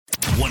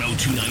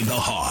1029 The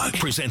Hog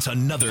presents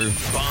another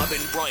Bob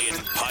and Brian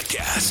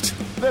podcast.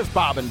 This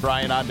Bob and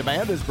Brian On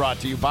Demand is brought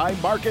to you by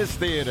Marcus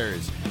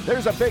Theaters.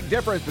 There's a big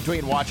difference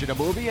between watching a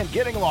movie and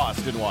getting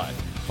lost in one.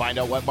 Find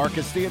out what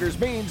Marcus Theaters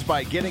means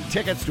by getting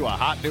tickets to a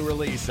hot new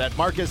release at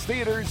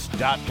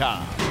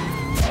marcustheaters.com.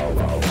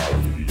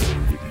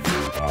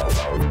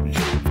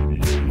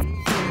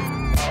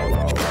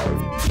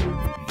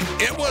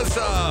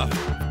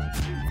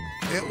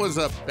 It was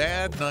a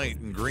bad night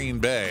in Green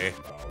Bay,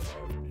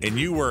 and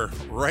you were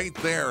right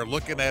there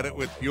looking at it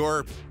with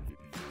your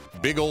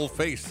big old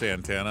face,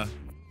 Santana.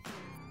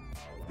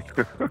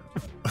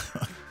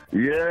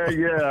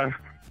 Yeah.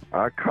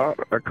 I caught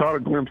a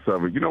glimpse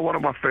of it. You know, one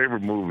of my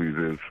favorite movies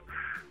is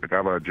the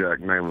guy by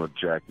name of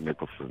Jack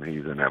Nicholson.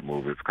 He's in that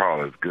movie. It's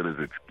called As Good as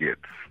It Gets.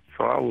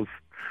 So I was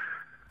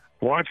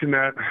watching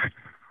that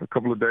a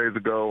couple of days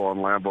ago on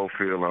Lambeau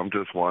Field. I'm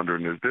just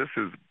wondering, is this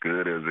as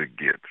good as it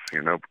gets?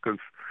 You know, because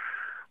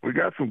we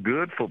got some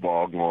good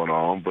football going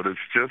on, but it's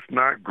just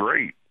not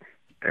great.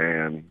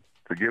 And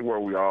to get where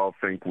we all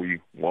think we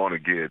want to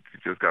get, you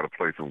just got to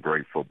play some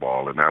great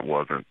football, and that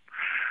wasn't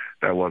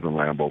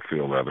Lambeau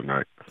Field the other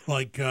night.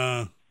 Like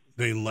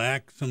they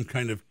lack some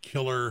kind of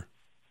killer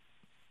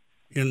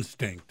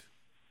instinct.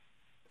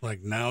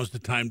 Like, now's the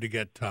time to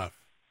get tough.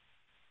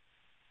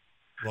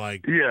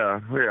 Like,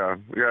 yeah. I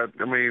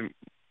mean,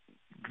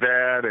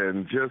 that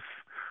and just,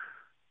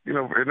 you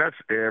know, and that's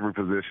every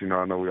position.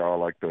 I know we all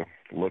like to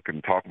look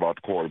and talk about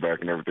the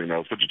quarterback and everything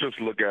else, but you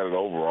just look at it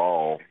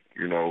overall.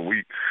 You know,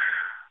 we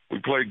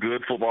play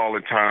good football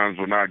at times,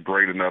 but not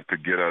great enough to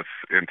get us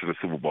into the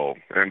Super Bowl.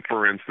 And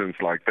for instance,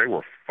 like, they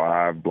were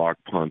 5 block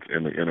punts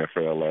in the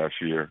NFL last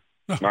year.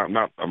 During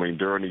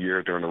the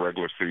year, during the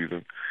regular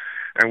season.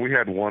 And we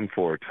had one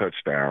for a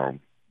touchdown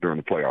during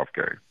the playoff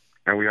game.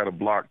 And we had a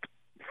blocked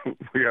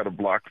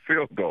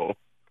field goal.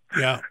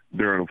 Yeah.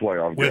 During the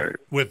playoff game.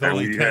 With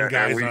only 10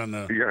 guys on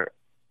the... Yeah.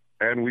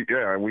 And we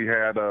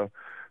had a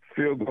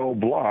field goal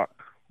block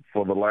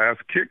for the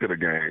last kick of the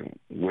game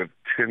with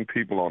 10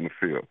 people on the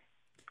field.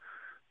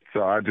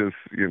 So I just,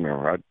 you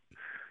know,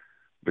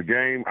 the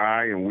game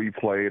we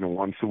played and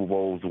won Super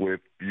Bowls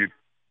with, you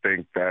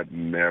think that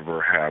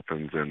never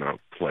happens in a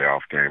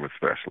playoff game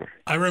especially.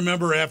 I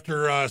remember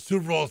after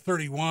Super Bowl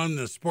 31,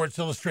 the Sports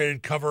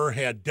Illustrated cover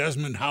had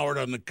Desmond Howard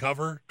on the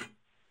cover,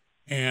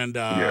 and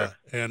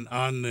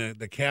on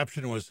the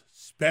caption was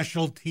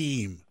 "Special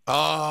Team."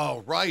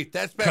 Oh, right.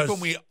 That's back when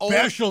we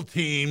special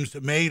teams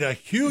made a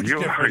huge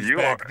difference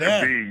back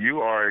then.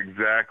 You are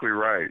exactly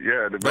right.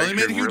 Yeah, they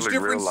made a huge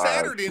difference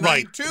Saturday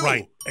night too.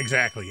 Right,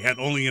 exactly, and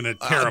only in a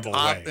terrible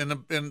way, in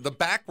the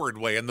backward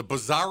way, in the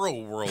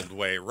bizarro world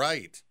way.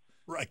 Right.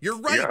 You're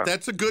right. Yeah.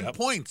 That's a good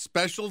point.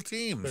 Special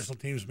teams. Special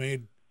teams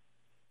made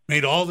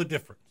all the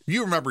difference.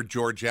 You remember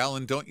George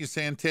Allen, don't you,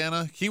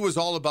 Santana? He was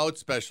all about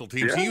special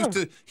teams.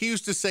 Yeah. He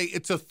used to say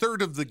it's a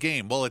third of the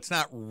game. Well, it's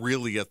not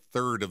really a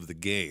third of the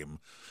game,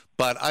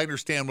 but I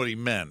understand what he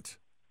meant.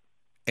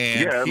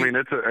 And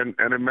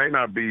and it may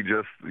not be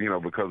just, you know,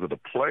 because of the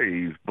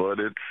plays, but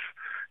it's,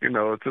 you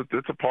know,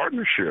 it's a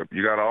partnership.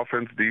 You got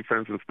offense,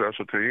 defense, and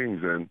special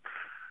teams, and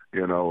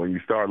you know, when you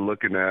start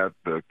looking at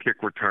the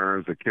kick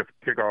returns, the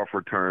kickoff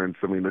returns,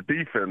 I mean, the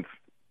defense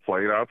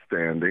played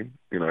outstanding.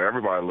 You know,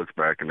 everybody looks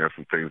back and there's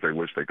some things they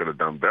wish they could have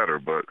done better.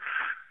 But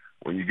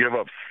when you give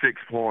up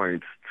 6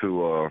 points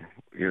to a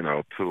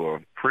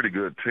pretty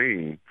good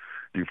team,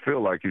 you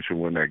feel like you should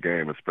win that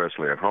game,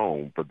 especially at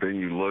home. But then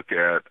you look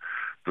at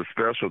the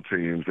special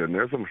teams, and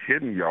there's some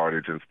hidden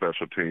yardage in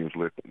special teams.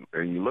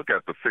 And you look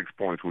at the 6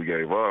 points we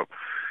gave up,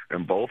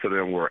 and both of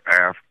them were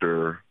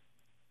after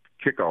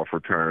kickoff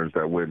returns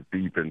that went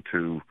deep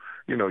into,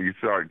 you know, you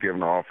start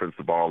giving the offense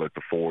the ball at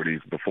the 40s,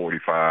 the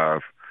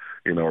 45,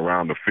 you know,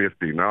 around the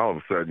 50. Now all of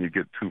a sudden you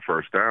get 2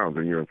 first downs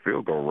and you're in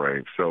field goal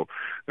range. So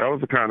that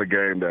was the kind of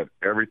game that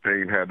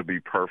everything had to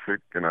be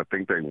perfect. And I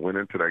think they went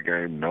into that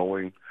game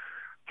knowing,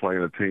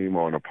 playing a team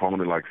or an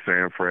opponent like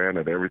San Fran,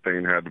 that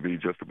everything had to be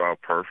just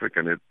about perfect,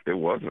 and it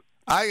wasn't.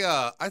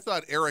 I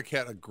thought Eric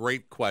had a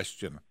great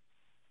question.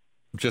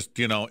 Just,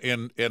 you know,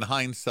 in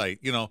hindsight,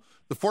 you know,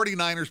 the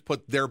 49ers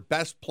put their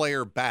best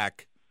player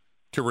back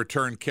to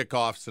return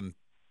kickoffs and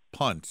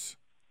punts.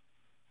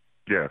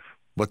 Yes.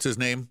 What's his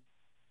name?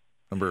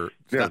 Debo.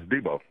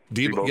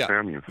 Debo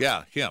Samuel.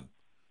 Yeah, him.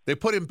 They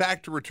put him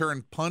back to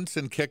return punts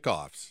and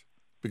kickoffs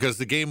because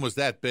the game was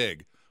that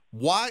big.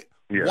 Why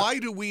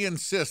do we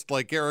insist,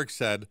 like Eric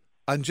said,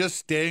 on just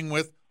staying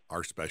with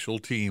our special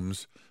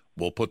teams?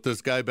 We'll put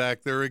this guy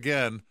back there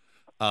again.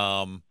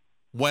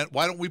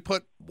 Why don't we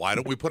put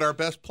our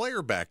best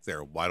player back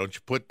there? Why don't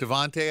you put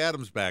Devontae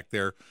Adams back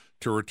there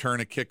to return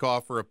a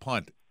kickoff or a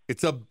punt?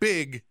 It's a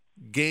big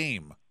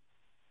game.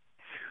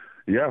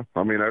 Yeah,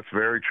 I mean, that's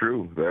very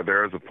true.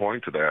 There is a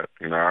point to that.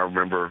 You know, I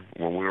remember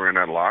when we were in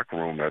that locker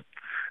room that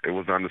it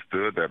was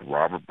understood that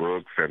Robert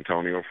Brooks,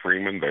 Antonio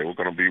Freeman, they were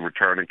going to be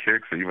returning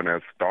kicks even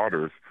as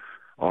starters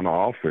on the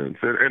offense.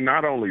 And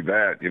not only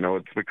that, you know,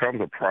 it becomes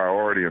a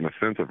priority and a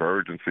sense of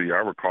urgency. I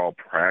recall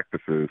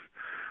practices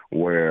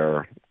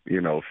where,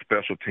 you know,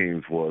 special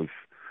teams was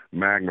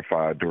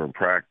magnified during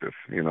practice,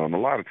 and a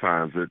lot of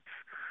times it's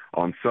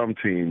on some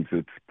teams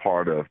it's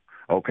part of,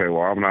 okay,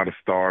 well, I'm not a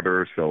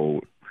starter,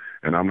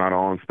 and I'm not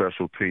on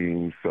special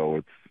teams, so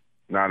it's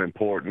not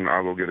important.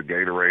 I'll go get a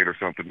Gatorade or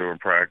something during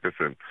practice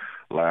and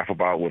laugh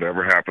about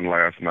whatever happened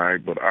last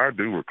night. But I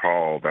do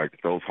recall that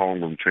those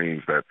homeroom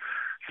teams, that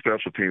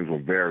special teams were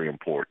very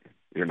important.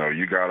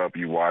 You got up,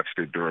 you watched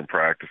it during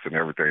practice and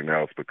everything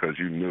else because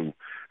you knew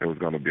it was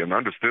going to be, and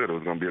understood it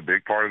was going to be a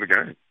big part of the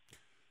game.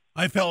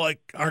 I felt like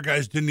our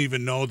guys didn't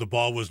even know the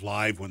ball was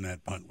live when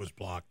that punt was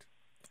blocked.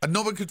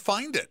 Nobody could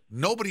find it.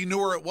 Nobody knew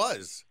where it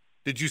was.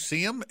 Did you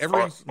see him? Or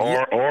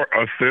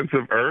a sense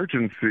of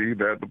urgency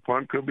that the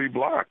punt could be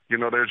blocked.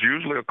 There's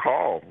usually a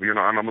call, and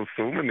I'm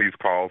assuming these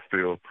calls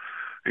still,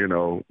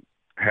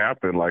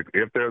 happen. Like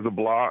if there's a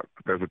block,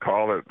 there's a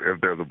call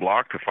if there's a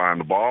block to find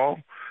the ball.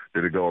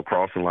 Did it go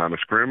across the line of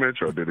scrimmage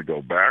or did it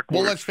go backwards?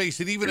 Well, let's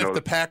face it, even if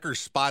the Packers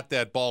spot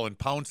that ball and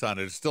pounce on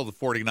it, it's still the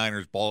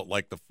 49ers ball at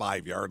like the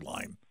 5-yard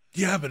line.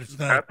 Yeah, but it's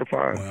not. At the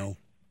 5. Well,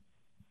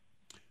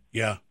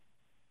 yeah.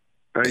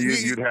 And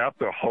you'd have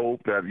to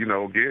hope that,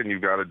 again,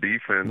 you've got a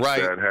defense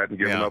that hadn't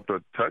given up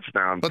a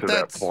touchdown to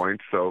that point.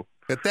 So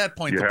at that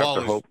point, the ball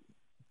is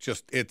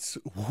just,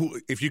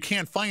 if you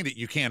can't find it,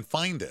 you can't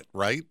find it,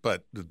 right?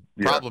 But the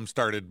problem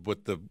started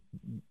with the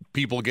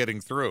people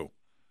getting through.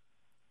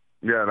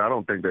 Yeah, and I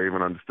don't think they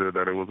even understood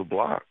that it was a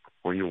block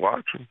when you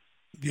watch them.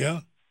 Yeah.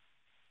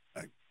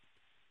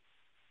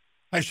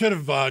 I should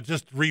have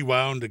just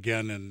rewound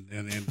again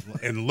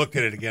and looked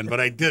at it again, but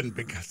I didn't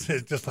because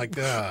it's just like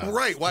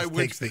right. Why it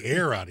takes the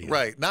air out of you?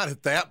 Right, not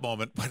at that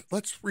moment, but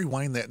let's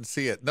rewind that and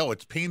see it. No,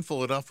 it's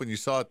painful enough when you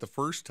saw it the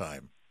first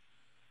time.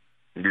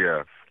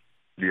 Yes,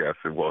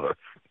 it was.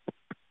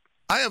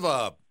 I have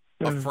a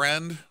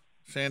friend,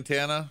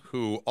 Santana,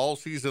 who all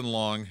season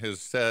long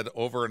has said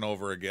over and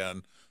over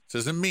again,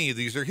 says, and me,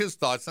 these are his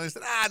thoughts. And I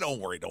said, don't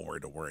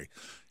worry.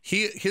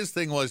 His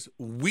thing was,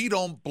 we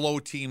don't blow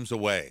teams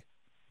away.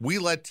 We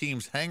let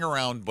teams hang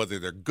around, whether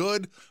they're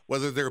good,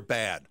 whether they're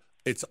bad.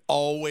 It's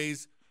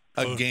always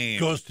a game. It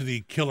goes to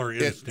the killer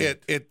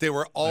instinct.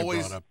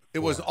 It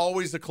was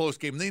always a close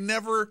game. They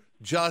never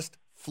just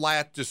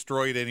flat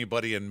destroyed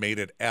anybody and made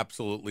it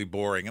absolutely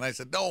boring. And I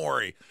said, don't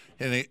worry.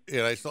 And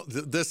I said,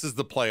 this is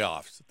the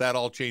playoffs. That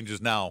all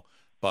changes now.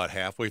 But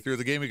halfway through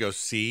the game, he goes,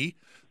 see,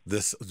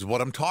 this is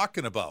what I'm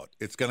talking about.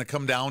 It's going to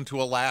come down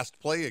to a last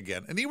play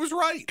again. And he was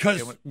right.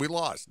 Because we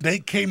lost. They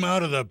came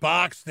out of the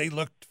box. They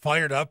looked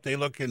fired up. They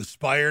looked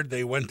inspired.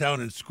 They went down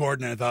and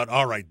scored. And I thought,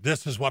 all right,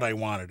 this is what I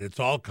wanted. It's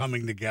all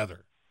coming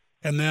together.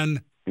 And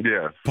then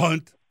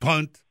punt,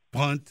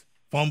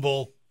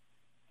 fumble.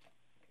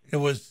 It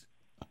was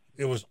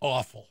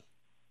awful.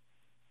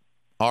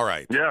 All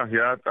right. Yeah.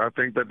 I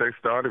think that they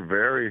started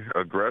very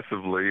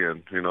aggressively.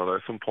 And,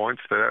 there's some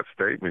points to that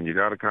statement. You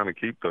got to kind of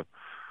keep the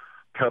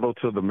pedal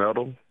to the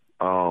metal.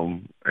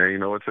 And,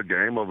 it's a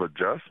game of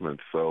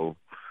adjustments. So,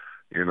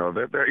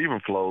 there even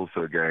flows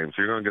to the game.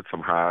 So you're going to get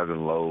some highs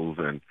and lows.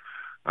 And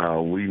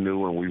we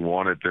knew and we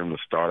wanted them to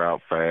start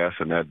out fast,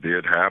 and that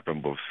did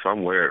happen. But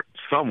somewhere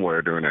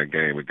during that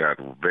game, it got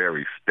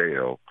very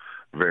stale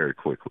very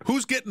quickly.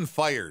 Who's getting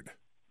fired?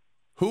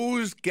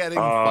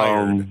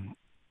 Fired?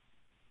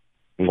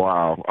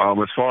 Wow.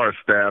 As far as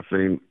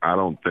staffing, I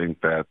don't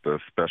think that the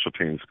special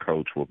teams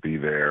coach will be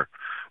there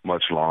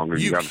much longer.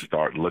 You got to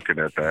start looking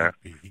at that.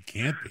 He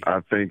can't be.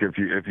 I think if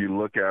you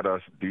look at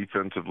us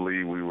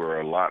defensively, we were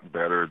a lot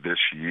better this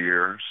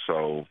year.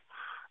 So,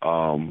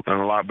 and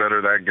a lot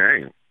better that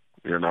game.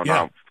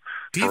 Now,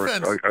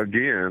 defense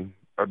again,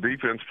 a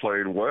defense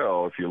played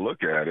well if you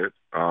look at it.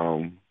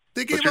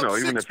 They gave but up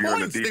 6 even if you're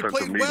in the points.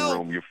 defensive meeting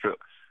room, you feel.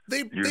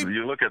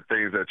 You look at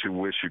things that you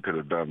wish you could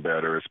have done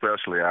better,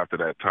 especially after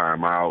that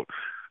timeout.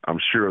 I'm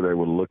sure they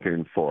were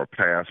looking for a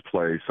pass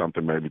play,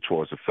 something maybe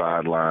towards the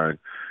sideline.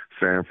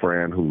 San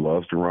Fran, who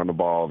loves to run the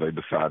ball, they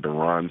decide to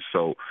run.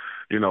 So,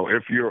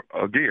 if you're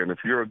a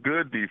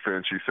good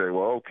defense, you say,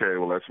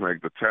 let's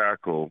make the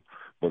tackle.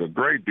 But a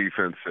great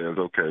defense says,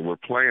 okay, we're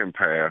playing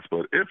pass,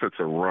 but if it's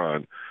a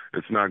run,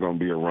 it's not going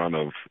to be a run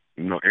of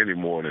any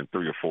more than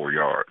 3 or 4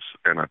 yards.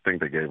 And I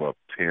think they gave up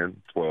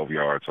 10, 12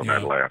 yards on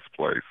that last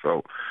play.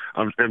 So,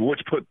 and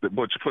which put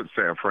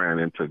San Fran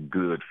into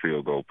good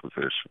field goal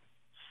position.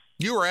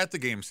 You were at the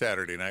game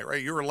Saturday night,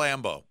 right? You were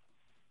Lambeau.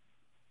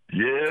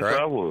 Yes, correct?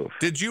 I was.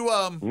 Did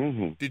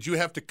you Did you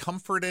have to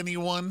comfort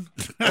anyone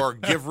or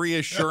give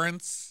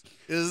reassurance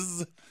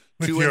to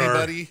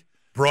anybody?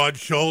 Broad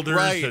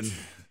shoulders and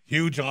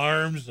huge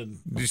arms, and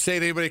did you say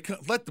to anybody,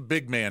 let the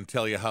big man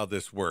tell you how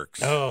this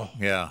works? Oh,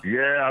 yeah.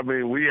 Yeah, I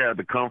mean, we had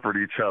to comfort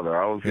each other.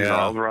 I was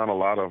around a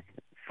lot of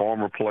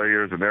former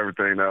players and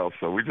everything else,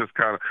 so we just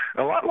kind of,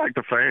 a lot like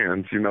the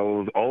fans, it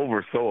was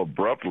over so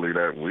abruptly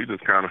that we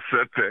just kind of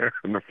sat there,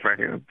 and the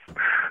fans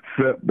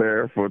sat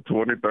there for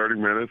 20, 30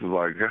 minutes. It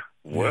was like,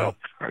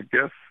 I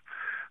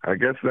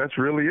guess that's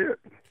really it.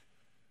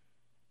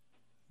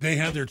 They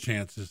had their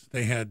chances.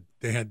 They had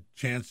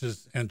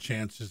chances and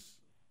chances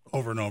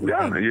over and over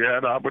again. Yeah, you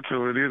had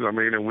opportunities. I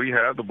mean, and we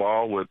had the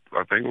ball with,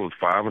 I think it was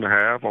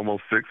 5.5,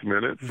 almost 6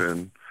 minutes,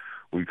 and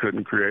we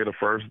couldn't create a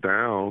first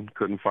down,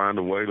 couldn't find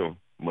a way to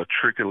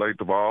matriculate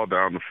the ball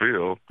down the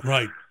field.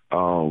 Right.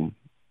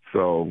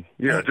 So,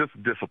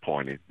 just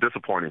disappointing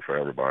for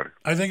everybody.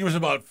 I think it was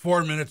about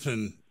 4 minutes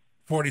and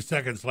 40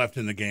 seconds left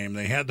in the game.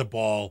 They had the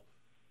ball.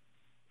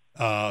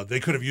 They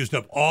could have used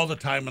up all the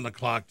time on the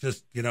clock,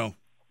 just,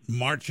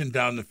 marching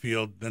down the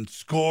field, then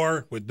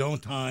score with no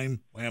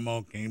time.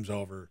 Whammo, game's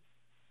over.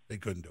 They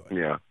couldn't do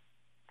it.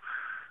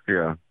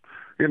 Yeah.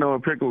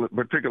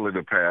 Particularly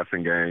the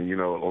passing game,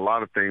 a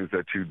lot of things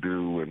that you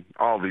do, and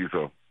all these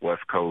are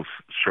West Coast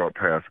short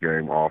pass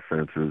game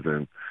offenses,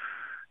 and,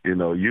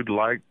 you'd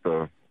like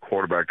the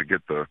quarterback to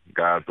get the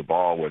guys the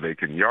ball where they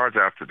can. Yards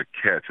after the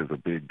catch is a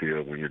big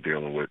deal when you're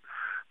dealing with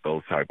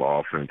those type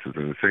of offenses,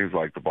 and it seems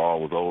like the ball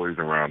was always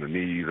around the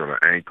knees or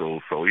the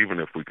ankles, so even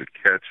if we could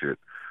catch it,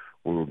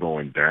 we were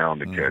going down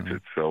to catch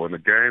it. So in a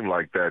game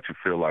like that, you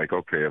feel like,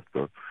 okay, if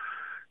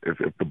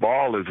the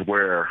ball is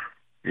where,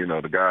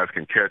 the guys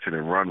can catch it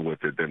and run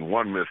with it, then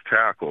one missed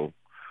tackle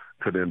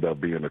could end up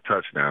being a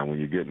touchdown when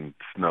you're getting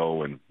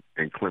snow and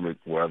inclement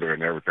weather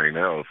and everything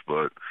else.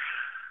 But,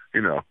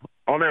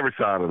 on every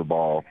side of the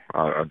ball,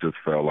 I just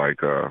felt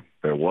like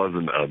there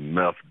wasn't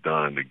enough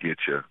done to get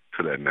you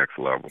to that next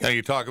level. Now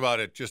you talk about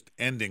it just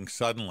ending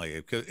suddenly,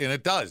 and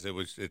it does.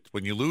 It's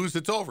when you lose,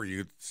 it's over.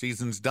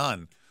 Season's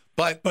done.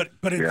 But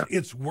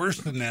it's worse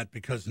than that,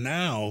 because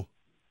now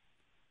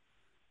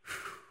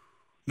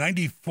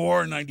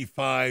 94,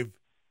 95,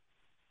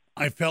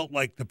 I felt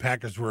like the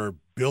Packers were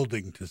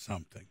building to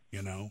something,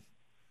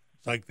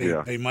 It's like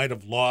they might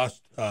have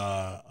lost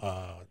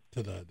to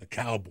the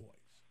Cowboys.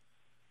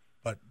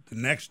 But the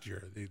next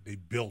year they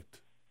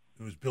built.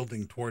 It was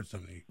building towards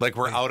something. Like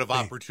we're out of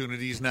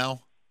opportunities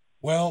now?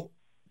 Well,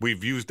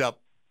 we've used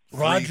up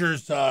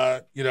Rodgers,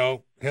 had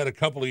a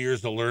couple of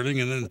years of learning,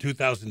 and then in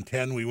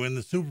 2010 we win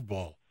the Super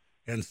Bowl.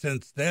 And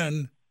since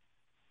then,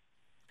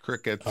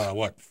 crickets.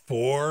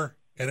 4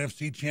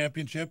 NFC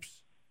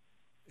championships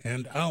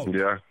and out.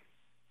 Yeah.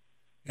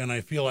 And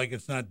I feel like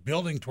it's not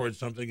building towards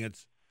something.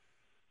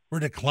 We're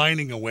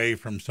declining away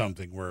from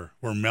something. We're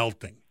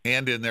melting.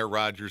 And in there,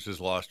 Rodgers has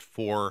lost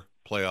 4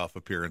 playoff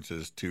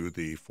appearances to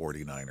the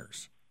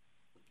 49ers.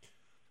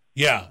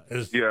 Yeah.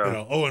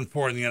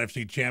 0-4 in the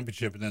NFC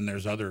championship, and then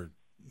there's other,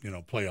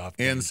 playoff games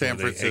in San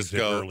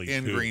Francisco,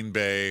 in too. Green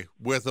Bay,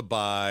 with a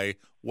bye,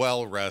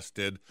 well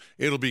rested.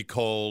 It'll be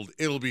cold.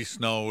 It'll be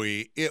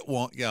snowy. It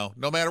won't,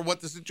 no matter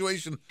what the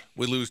situation,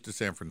 we lose to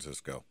San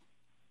Francisco.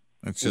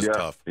 It's just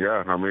tough.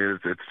 Yeah, I mean,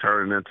 it's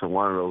turning into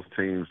one of those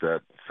teams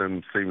that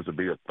seems to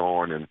be a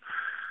thorn in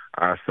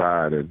our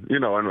side. And,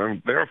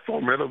 and they're a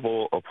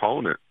formidable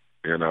opponent.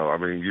 I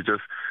mean,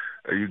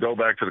 you go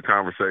back to the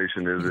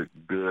conversation, is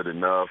it good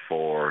enough,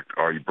 or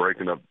are you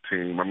breaking up the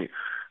team? I mean,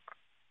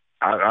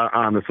 I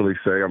honestly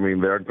say,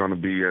 they're going to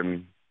be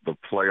in the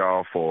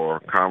playoff or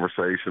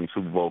conversation,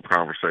 Super Bowl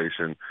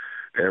conversation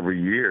every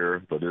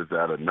year, but is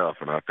that enough?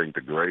 And I think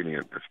the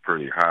gradient is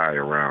pretty high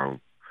around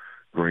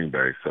Green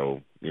Bay.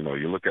 So, you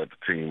look at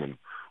the team and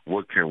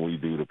what can we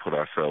do to put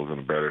ourselves in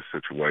a better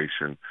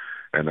situation?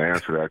 And the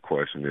answer to that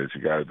question is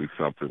you got to do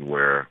something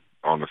where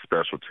on the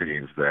special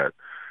teams that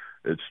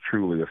it's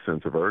truly a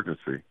sense of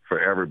urgency for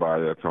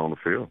everybody that's on the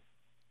field.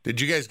 Did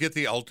you guys get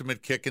the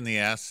ultimate kick in the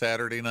ass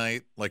Saturday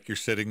night? Like you're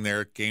sitting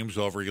there, game's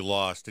over, you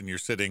lost, and you're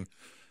sitting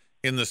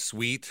in the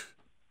suite.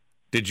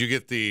 Did you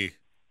get the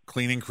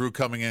cleaning crew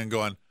coming in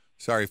going,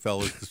 sorry,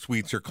 fellas, the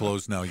suites are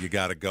closed now. You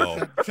got to go.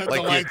 Shut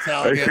the lights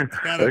out.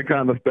 They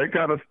kind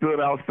of stood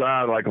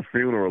outside like a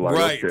funeral. Like,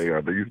 right. Okay,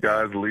 are these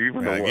guys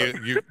leaving or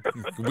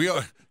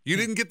what? You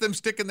didn't get them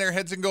sticking their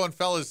heads and going,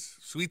 fellas,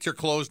 suites are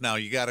closed now.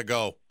 You got to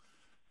go.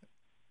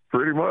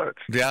 Pretty much.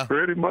 Yeah.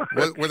 Pretty much.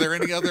 Were there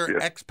any other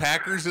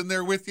ex-Packers in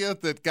there with you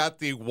that got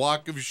the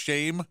walk of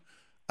shame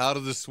out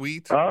of the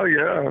suite? Oh,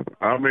 yeah.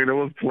 There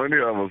was plenty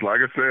of us. Like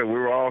I said, we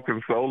were all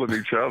consoling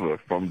each other,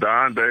 from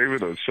Don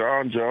David to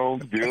Sean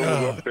Jones.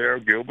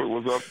 Gilbert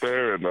was up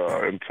there, and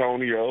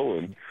Antonio,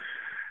 and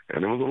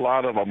there was a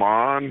lot of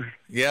Amon.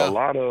 Yeah. A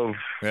lot of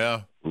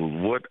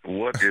what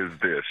is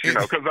this?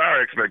 Because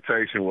our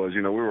expectation was,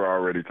 we were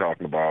already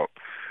talking about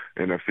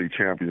NFC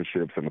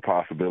championships and the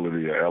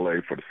possibility of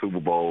L.A. for the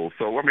Super Bowl.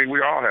 So,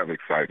 we all have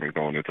excitement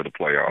going into the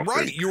playoffs.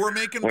 Right. You were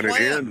making plans.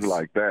 When it ends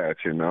like that,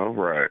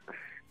 right.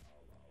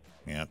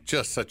 Yeah,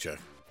 just such a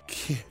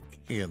kick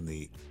in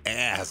the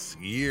ass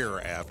year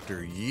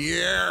after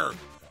year.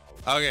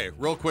 Okay,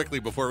 real quickly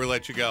before we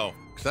let you go,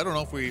 because I don't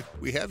know if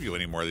we have you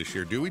anymore this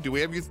year, do we? Do we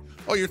have you?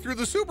 You're through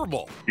the Super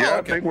Bowl. Yeah, okay.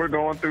 I think we're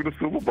going through the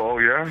Super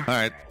Bowl, yeah. All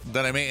right,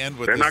 then I may end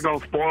with They're not going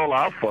to spoil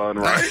our fun,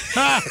 right?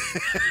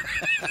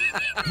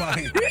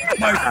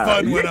 my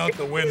fun went out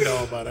the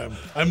window, but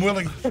I'm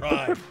willing to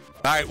try. All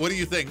right, what do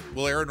you think?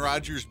 Will Aaron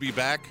Rodgers be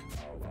back?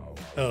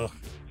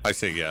 I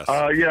say yes.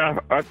 Yeah,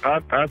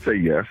 I say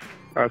yes.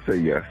 I say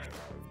yes.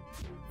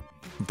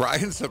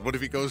 Brian said, what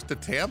if he goes to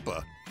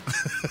Tampa?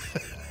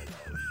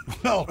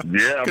 Well,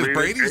 yeah,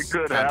 Brady's it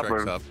could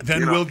happen. Up.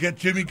 Then we'll get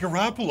Jimmy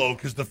Garoppolo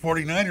because the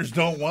 49ers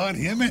don't want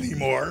him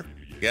anymore.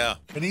 Yeah.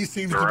 And he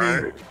seems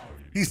to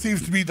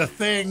be the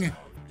thing.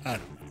 I don't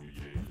know.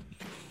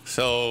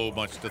 So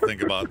much to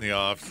think about in the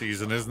off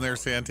season, isn't there,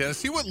 Santana?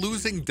 See what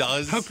losing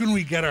does? How can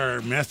we get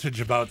our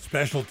message about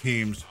special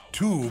teams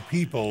to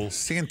people?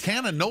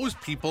 Santana knows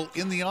people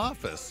in the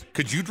office.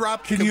 Could you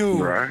drop? Can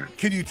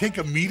you take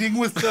a meeting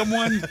with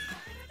someone?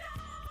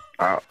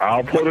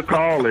 I'll put a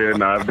call in.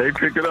 Now, if they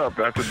pick it up,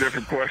 that's a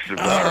different question.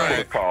 But I'll put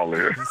a call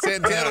in.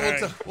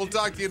 Santana, we'll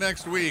talk to you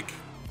next week.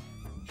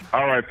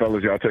 All right,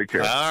 fellas. Y'all take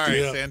care. All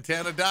right,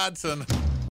 Santana Dodson.